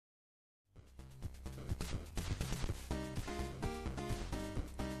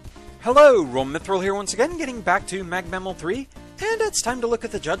Hello, RoahmMythril here once again, getting back to RoahmMythril 3, and it's time to look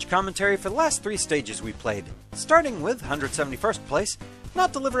at the judge commentary for the last 3 stages we played. Starting with 171st place,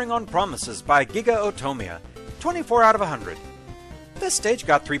 Not Delivering on Promises by Giga Otomiya, 24 out of 100. This stage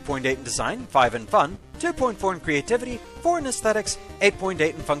got 3.8 in design, 5 in fun, 2.4 in creativity, 4 in aesthetics, 8.8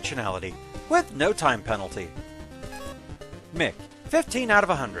 in functionality, with no time penalty. Mick, 15 out of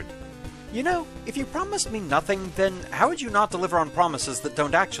 100. You know, if you promised me nothing, then how would you not deliver on promises that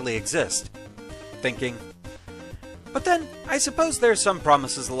don't actually exist? Thinking. But then, I suppose there's some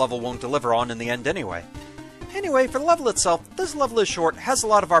promises the level won't deliver on in the end anyway. Anyway, for the level itself, this level is short, has a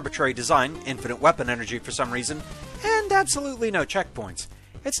lot of arbitrary design, infinite weapon energy for some reason, and absolutely no checkpoints.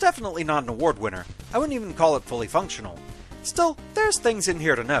 It's definitely not an award winner. I wouldn't even call it fully functional. Still, there's things in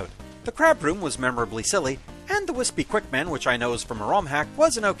here to note. The crab room was memorably silly, and the Wispy Quickman, which I know is from a ROM hack,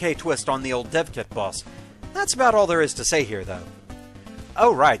 was an okay twist on the old dev kit boss. That's about all there is to say here, though.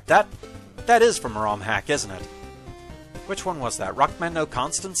 Oh right, that is from a ROM hack, isn't it? Which one was that? Rockman No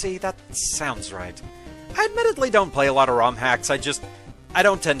Constancy? That sounds right. I admittedly don't play a lot of ROM hacks, I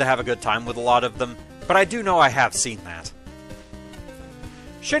don't tend to have a good time with a lot of them, but I do know I have seen that.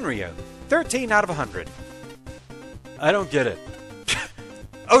 Shinryu, 13 out of 100. I don't get it.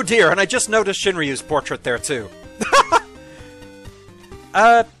 Oh dear, and I just noticed Shinryu's portrait there too.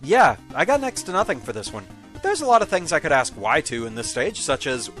 Yeah, I got next to nothing for this one. There's a lot of things I could ask why to in this stage, such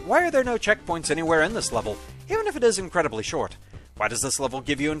as, why are there no checkpoints anywhere in this level, even if it is incredibly short? Why does this level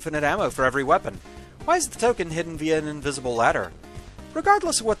give you infinite ammo for every weapon? Why is the token hidden via an invisible ladder?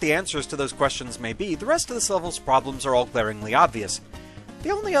 Regardless of what the answers to those questions may be, the rest of this level's problems are all glaringly obvious.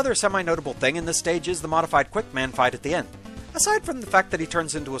 The only other semi-notable thing in this stage is the modified Quickman fight at the end. Aside from the fact that he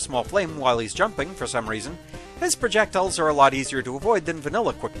turns into a small flame while he's jumping, for some reason, his projectiles are a lot easier to avoid than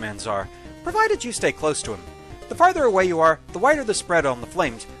vanilla Quickmans are, provided you stay close to him. The farther away you are, the wider the spread on the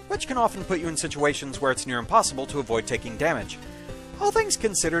flames, which can often put you in situations where it's near impossible to avoid taking damage. All things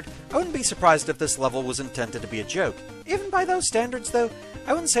considered, I wouldn't be surprised if this level was intended to be a joke. Even by those standards, though,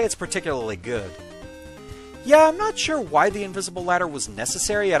 I wouldn't say it's particularly good. Yeah, I'm not sure why the invisible ladder was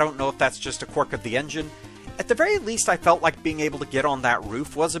necessary. I don't know if that's just a quirk of the engine. At the very least, I felt like being able to get on that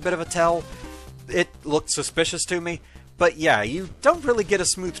roof was a bit of a tell. It looked suspicious to me. But yeah, you don't really get a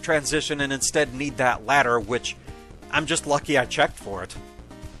smooth transition and instead need that ladder, which I'm just lucky I checked for it.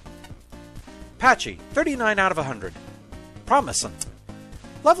 Patchy, 39 out of 100. Promising.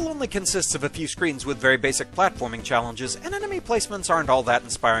 Level only consists of a few screens with very basic platforming challenges, and enemy placements aren't all that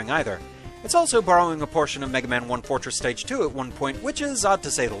inspiring either. It's also borrowing a portion of Mega Man 1 Fortress Stage 2 at one point, which is odd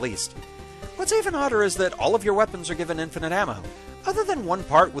to say the least. What's even odder is that all of your weapons are given infinite ammo. Other than one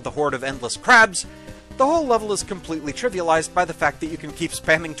part with the horde of endless crabs, the whole level is completely trivialized by the fact that you can keep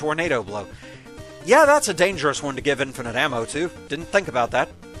spamming Tornado Blow. Yeah, that's a dangerous one to give infinite ammo to. Didn't think about that.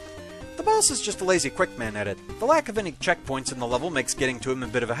 The boss is just a lazy Quickman edit. The lack of any checkpoints in the level makes getting to him a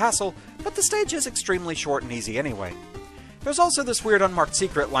bit of a hassle, but the stage is extremely short and easy anyway. There's also this weird unmarked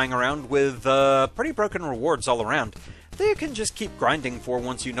secret lying around with pretty broken rewards all around that you can just keep grinding for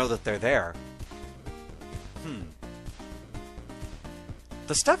once you know that they're there.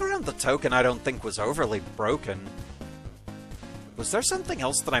 The stuff around the token I don't think was overly broken. Was there something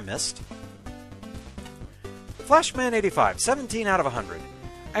else that I missed? Flashman85, 17 out of 100.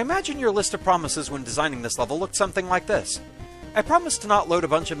 I imagine your list of promises when designing this level looked something like this. I promised to not load a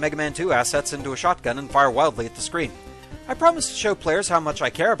bunch of Mega Man 2 assets into a shotgun and fire wildly at the screen. I promised to show players how much I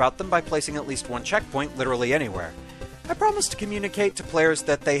care about them by placing at least one checkpoint literally anywhere. I promise to communicate to players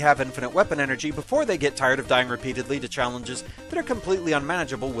that they have infinite weapon energy before they get tired of dying repeatedly to challenges that are completely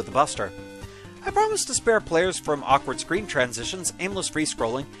unmanageable with the Buster. I promise to spare players from awkward screen transitions, aimless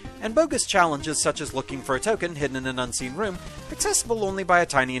free-scrolling, and bogus challenges such as looking for a token hidden in an unseen room, accessible only by a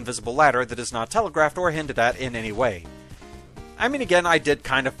tiny invisible ladder that is not telegraphed or hinted at in any way. I mean, again, I did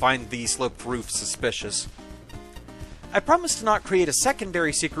kind of find the sloped roof suspicious. I promised to not create a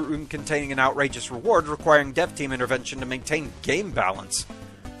secondary secret room containing an outrageous reward requiring dev team intervention to maintain game balance.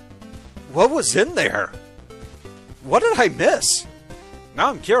 What was in there? What did I miss? Now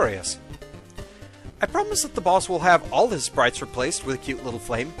I'm curious. I promise that the boss will have all his sprites replaced with a cute little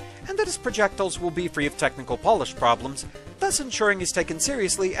flame, and that his projectiles will be free of technical polish problems, thus ensuring he's taken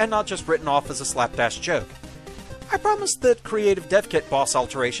seriously and not just written off as a slapdash joke. I promise that creative dev kit boss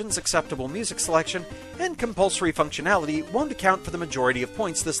alterations, acceptable music selection, and compulsory functionality won't account for the majority of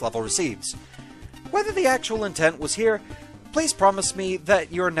points this level receives. Whether the actual intent was here, please promise me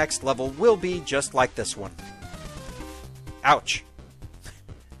that your next level will be just like this one. Ouch.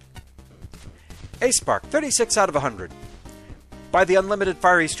 A-Spark, 36 out of 100. By the unlimited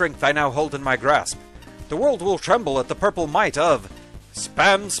fiery strength I now hold in my grasp, the world will tremble at the purple might of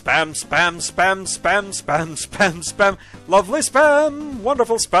Spam, spam, spam, spam, spam, spam, spam, spam. Lovely spam!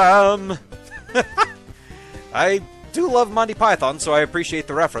 Wonderful spam! I do love Monty Python, so I appreciate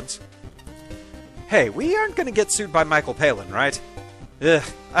the reference. Hey, we aren't going to get sued by Michael Palin, right? Ugh,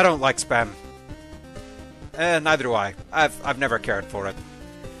 I don't like spam. Neither do I. I've never cared for it.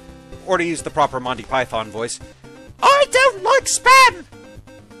 Or to use the proper Monty Python voice, I don't like spam!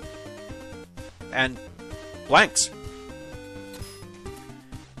 And blanks.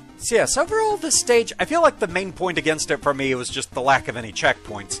 So yes, overall this stage, I feel like the main point against it for me was just the lack of any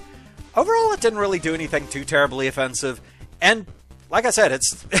checkpoints. Overall, it didn't really do anything too terribly offensive, and like I said,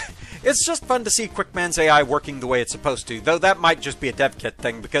 it's it's just fun to see Quickman's AI working the way it's supposed to, though that might just be a dev kit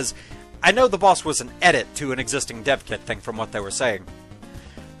thing, because I know the boss was an edit to an existing dev kit thing from what they were saying.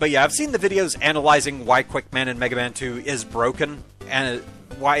 But yeah, I've seen the videos analyzing why Quickman in Mega Man 2 is broken, and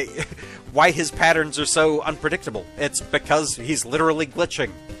why his patterns are so unpredictable. It's because he's literally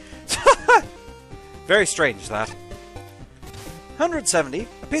glitching. Very strange, that. 170,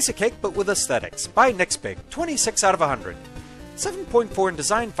 a piece of cake but with aesthetics, by Nixbig, 26 out of 100. 7.4 in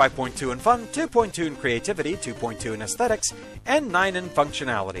design, 5.2 in fun, 2.2 in creativity, 2.2 in aesthetics, and 9 in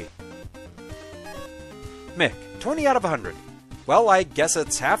functionality. Mick, 20 out of 100. Well, I guess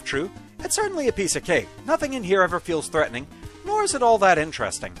it's half true. It's certainly a piece of cake. Nothing in here ever feels threatening, nor is it all that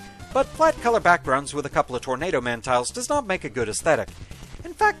interesting. But flat color backgrounds with a couple of Tornado Man tiles does not make a good aesthetic.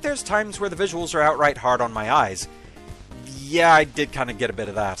 In fact, there's times where the visuals are outright hard on my eyes. Yeah, I did kind of get a bit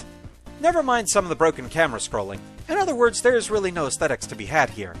of that. Never mind some of the broken camera scrolling. In other words, there is really no aesthetics to be had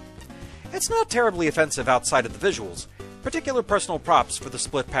here. It's not terribly offensive outside of the visuals. Particular personal props for the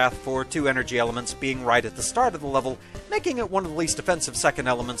split path for 2 energy elements being right at the start of the level, making it one of the least offensive second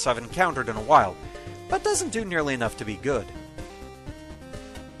elements I've encountered in a while, but doesn't do nearly enough to be good.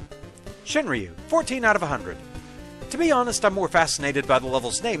 Shinryu, 14 out of 100. To be honest, I'm more fascinated by the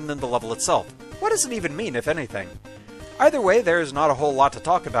level's name than the level itself. What does it even mean, if anything? Either way, there's not a whole lot to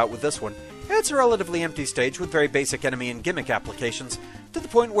talk about with this one. It's a relatively empty stage with very basic enemy and gimmick applications, to the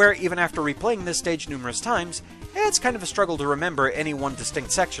point where, even after replaying this stage numerous times, it's kind of a struggle to remember any one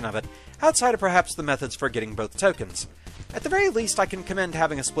distinct section of it, outside of perhaps the methods for getting both tokens. At the very least, I can commend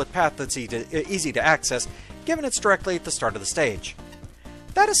having a split path that's easy to access, given it's directly at the start of the stage.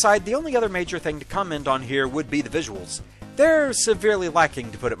 That aside, the only other major thing to comment on here would be the visuals. They're severely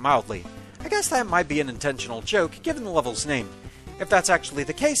lacking, to put it mildly. I guess that might be an intentional joke, given the level's name. If that's actually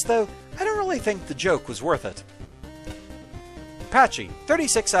the case, though, I don't really think the joke was worth it. Patchy,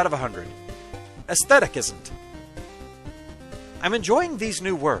 36 out of 100. Aesthetic isn't. I'm enjoying these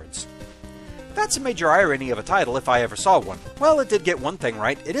new words. That's a major irony of a title if I ever saw one. Well, it did get one thing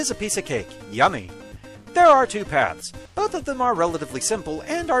right, it is a piece of cake. Yummy. There are 2 paths. Both of them are relatively simple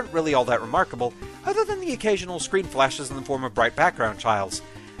and aren't really all that remarkable, other than the occasional screen flashes in the form of bright background tiles.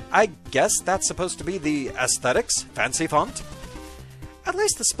 I guess that's supposed to be the aesthetics? Fancy font? At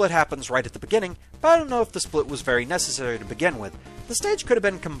least the split happens right at the beginning, but I don't know if the split was very necessary to begin with. The stage could have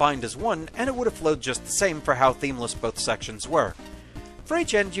been combined as one, and it would have flowed just the same for how themeless both sections were. For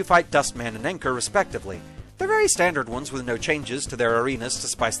each end, you fight Dustman and Anchor respectively. They're very standard ones with no changes to their arenas to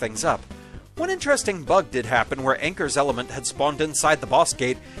spice things up. One interesting bug did happen where Anchor's element had spawned inside the boss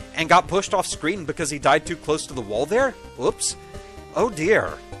gate and got pushed off screen because he died too close to the wall there? Oops. Oh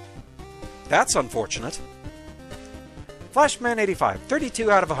dear. That's unfortunate. Flashman85, 32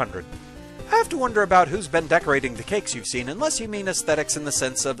 out of 100. I have to wonder about who's been decorating the cakes you've seen, unless you mean aesthetics in the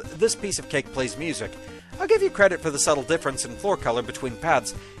sense of this piece of cake plays music. I'll give you credit for the subtle difference in floor color between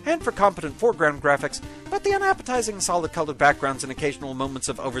paths, and for competent foreground graphics, but the unappetizing solid-colored backgrounds and occasional moments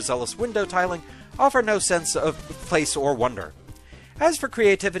of overzealous window tiling offer no sense of place or wonder. As for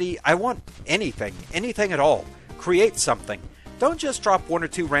creativity, I want anything at all. Create something. Don't just drop 1 or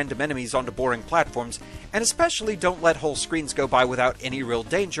 2 random enemies onto boring platforms, and especially don't let whole screens go by without any real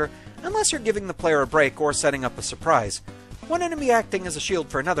danger, unless you're giving the player a break or setting up a surprise. One enemy acting as a shield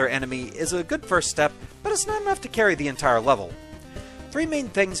for another enemy is a good first step, but it's not enough to carry the entire level. 3 main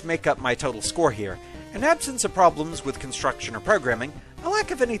things make up my total score here: an absence of problems with construction or programming, a lack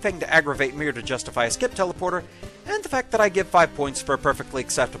of anything to aggravate me or to justify a skip teleporter, and the fact that I give 5 points for a perfectly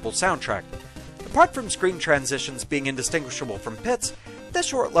acceptable soundtrack. Apart from screen transitions being indistinguishable from pits, this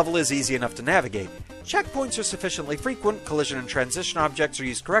short level is easy enough to navigate. Checkpoints are sufficiently frequent, collision and transition objects are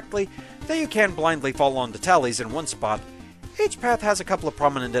used correctly, though you can blindly fall onto tallies in one spot. Each path has a couple of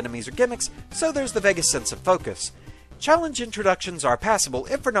prominent enemies or gimmicks, so there's the vaguest sense of focus. Challenge introductions are passable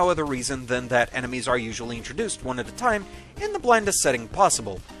if for no other reason than that enemies are usually introduced one at a time in the blindest setting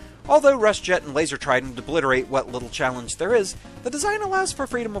possible. Although Rush Jet and Laser Trident obliterate what little challenge there is, the design allows for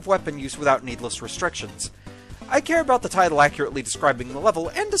freedom of weapon use without needless restrictions. I care about the title accurately describing the level,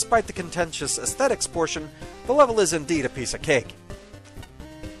 and despite the contentious aesthetics portion, the level is indeed a piece of cake.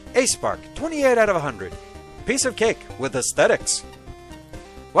 Ace Spark, 28 out of 100. Piece of cake with aesthetics.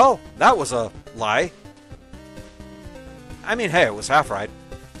 Well, that was a lie. I mean, hey, it was half right.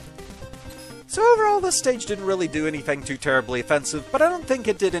 So overall, this stage didn't really do anything too terribly offensive, but I don't think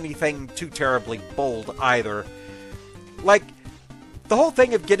it did anything too terribly bold either. Like, the whole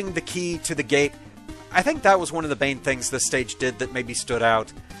thing of getting the key to the gate, I think that was one of the main things this stage did that maybe stood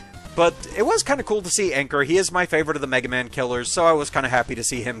out. But it was kind of cool to see Anchor. He is my favorite of the Mega Man killers, so I was kind of happy to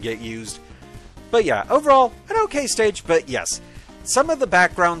see him get used. But yeah, overall, an okay stage, but yes. Some of the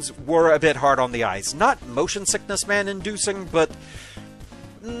backgrounds were a bit hard on the eyes. Not motion sickness man inducing, but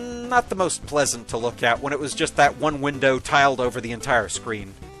not the most pleasant to look at when it was just that one window tiled over the entire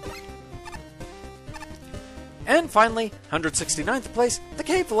screen. And finally, 169th place, The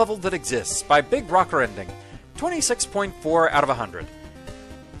Cave Level That Exists by Big Rocker Ending, 26.4 out of 100.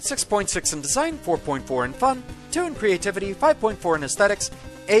 6.6 in design, 4.4 in fun, 2 in creativity, 5.4 in aesthetics,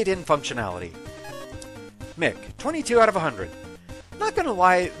 8 in functionality. Mick, 22 out of 100. Not gonna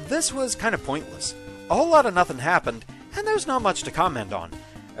lie, this was kind of pointless. A whole lot of nothing happened, and there's not much to comment on.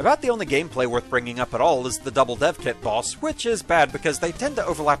 About the only gameplay worth bringing up at all is the double dev kit boss, which is bad because they tend to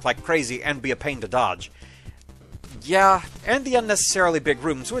overlap like crazy and be a pain to dodge. Yeah, and the unnecessarily big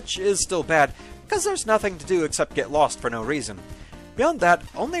rooms, which is still bad, because there's nothing to do except get lost for no reason. Beyond that,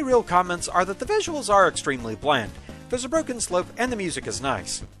 only real comments are that the visuals are extremely bland, there's a broken slope, and the music is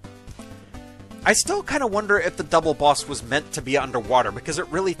nice. I still kind of wonder if the double boss was meant to be underwater, because it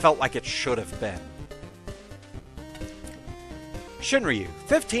really felt like it should have been. Shinryu,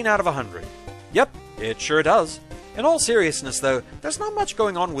 15 out of 100. Yep, it sure does. In all seriousness though, there's not much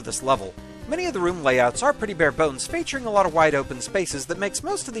going on with this level. Many of the room layouts are pretty bare bones, featuring a lot of wide open spaces that makes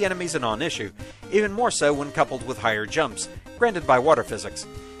most of the enemies a non-issue, even more so when coupled with higher jumps, granted by water physics.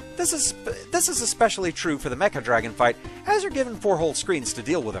 This is especially true for the Mecha Dragon fight, as you're given 4 whole screens to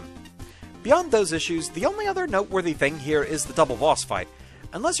deal with him. Beyond those issues, the only other noteworthy thing here is the double boss fight.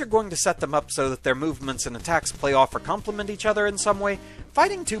 Unless you're going to set them up so that their movements and attacks play off or complement each other in some way,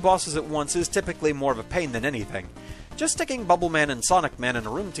 fighting 2 bosses at once is typically more of a pain than anything. Just sticking Bubble Man and Sonic Man in a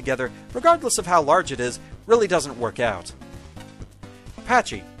room together, regardless of how large it is, really doesn't work out.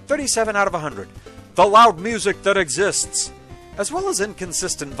 Patchy, 37 out of 100. The loud music that exists! As well as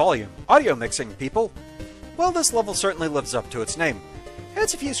inconsistent volume. Audio mixing, people! Well, this level certainly lives up to its name.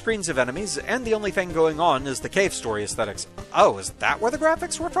 It's a few screens of enemies, and the only thing going on is the cave story aesthetics. Oh, is that where the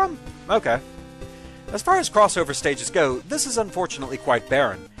graphics were from? Okay. As far as crossover stages go, this is unfortunately quite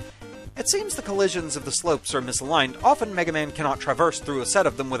barren. It seems the collisions of the slopes are misaligned. Often Mega Man cannot traverse through a set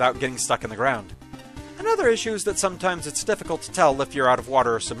of them without getting stuck in the ground. Another issue is that sometimes it's difficult to tell if you're out of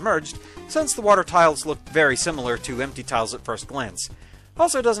water or submerged, since the water tiles look very similar to empty tiles at first glance.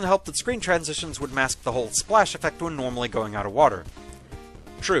 Also, it doesn't help that screen transitions would mask the whole splash effect when normally going out of water.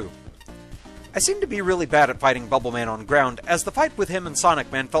 True. I seem to be really bad at fighting Bubble Man on ground, as the fight with him and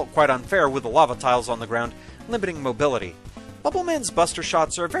Sonic Man felt quite unfair with the lava tiles on the ground, limiting mobility. Bubble Man's buster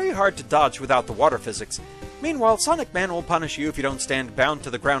shots are very hard to dodge without the water physics. Meanwhile, Sonic Man will punish you if you don't stand bound to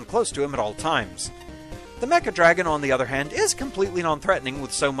the ground close to him at all times. The Mecha Dragon, on the other hand, is completely non-threatening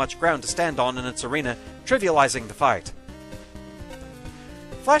with so much ground to stand on in its arena, trivializing the fight.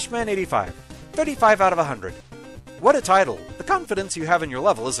 Flashman 85, 35 out of 100. What a title! The confidence you have in your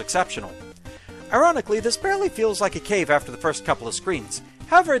level is exceptional. Ironically, this barely feels like a cave after the first couple of screens.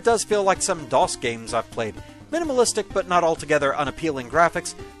 However, it does feel like some DOS games I've played. Minimalistic but not altogether unappealing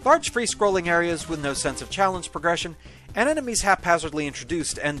graphics, large free-scrolling areas with no sense of challenge progression, and enemies haphazardly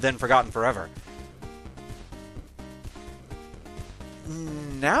introduced and then forgotten forever.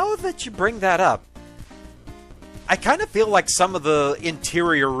 Now that you bring that up, I kind of feel like some of the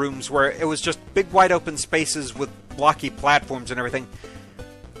interior rooms where it was just big wide open spaces with blocky platforms and everything,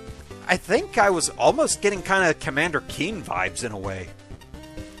 I think I was almost getting kind of Commander Keen vibes in a way.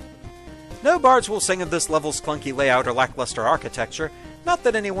 No bards will sing of this level's clunky layout or lackluster architecture, not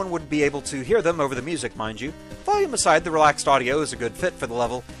that anyone would be able to hear them over the music, mind you. Volume aside, the relaxed audio is a good fit for the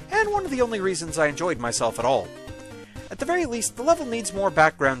level, and one of the only reasons I enjoyed myself at all. At the very least, the level needs more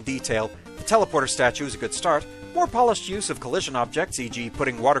background detail, the teleporter statue is a good start, more polished use of collision objects, e.g.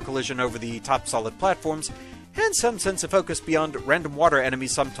 putting water collision over the top solid platforms, and some sense of focus beyond random water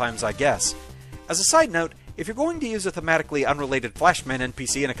enemies sometimes, I guess. As a side note, if you're going to use a thematically unrelated Flashman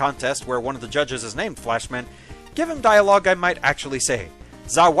NPC in a contest where one of the judges is named Flashman, give him dialogue I might actually say.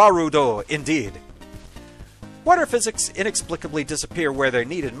 Zawarudo, indeed. Water physics inexplicably disappear where they're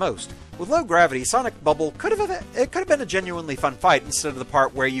needed most. With low gravity, Sonic Bubble could have been a genuinely fun fight instead of the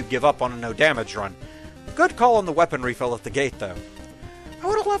part where you give up on a no damage run. Good call on the weapon refill at the gate, though. I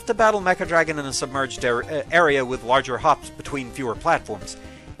would have loved to battle Mecha Dragon in a submerged area with larger hops between fewer platforms.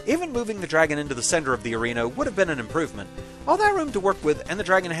 Even moving the dragon into the center of the arena would have been an improvement. All that room to work with, and the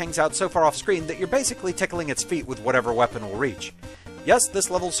dragon hangs out so far off screen that you're basically tickling its feet with whatever weapon will reach. Yes, this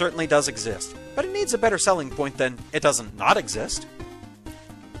level certainly does exist, but it needs a better selling point than it doesn't not exist.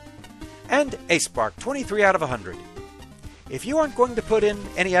 And Ace Spark, 23 out of 100. If you aren't going to put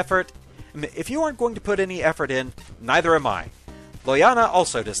any effort in, neither am I. Loyana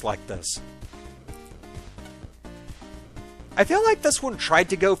also disliked this. I feel like this one tried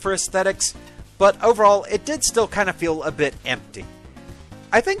to go for aesthetics, but overall it did still kind of feel a bit empty.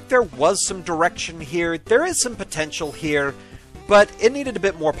 I think there was some direction here, there is some potential here, but it needed a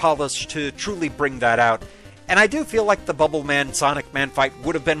bit more polish to truly bring that out. And I do feel like the Bubble Man Sonic Man fight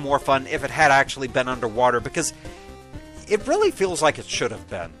would have been more fun if it had actually been underwater, because it really feels like it should have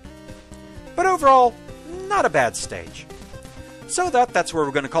been. But overall, not a bad stage. So that's where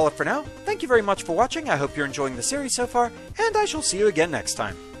we're going to call it for now. Thank you very much for watching, I hope you're enjoying the series so far, and I shall see you again next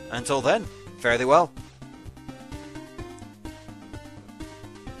time. Until then, fare thee well.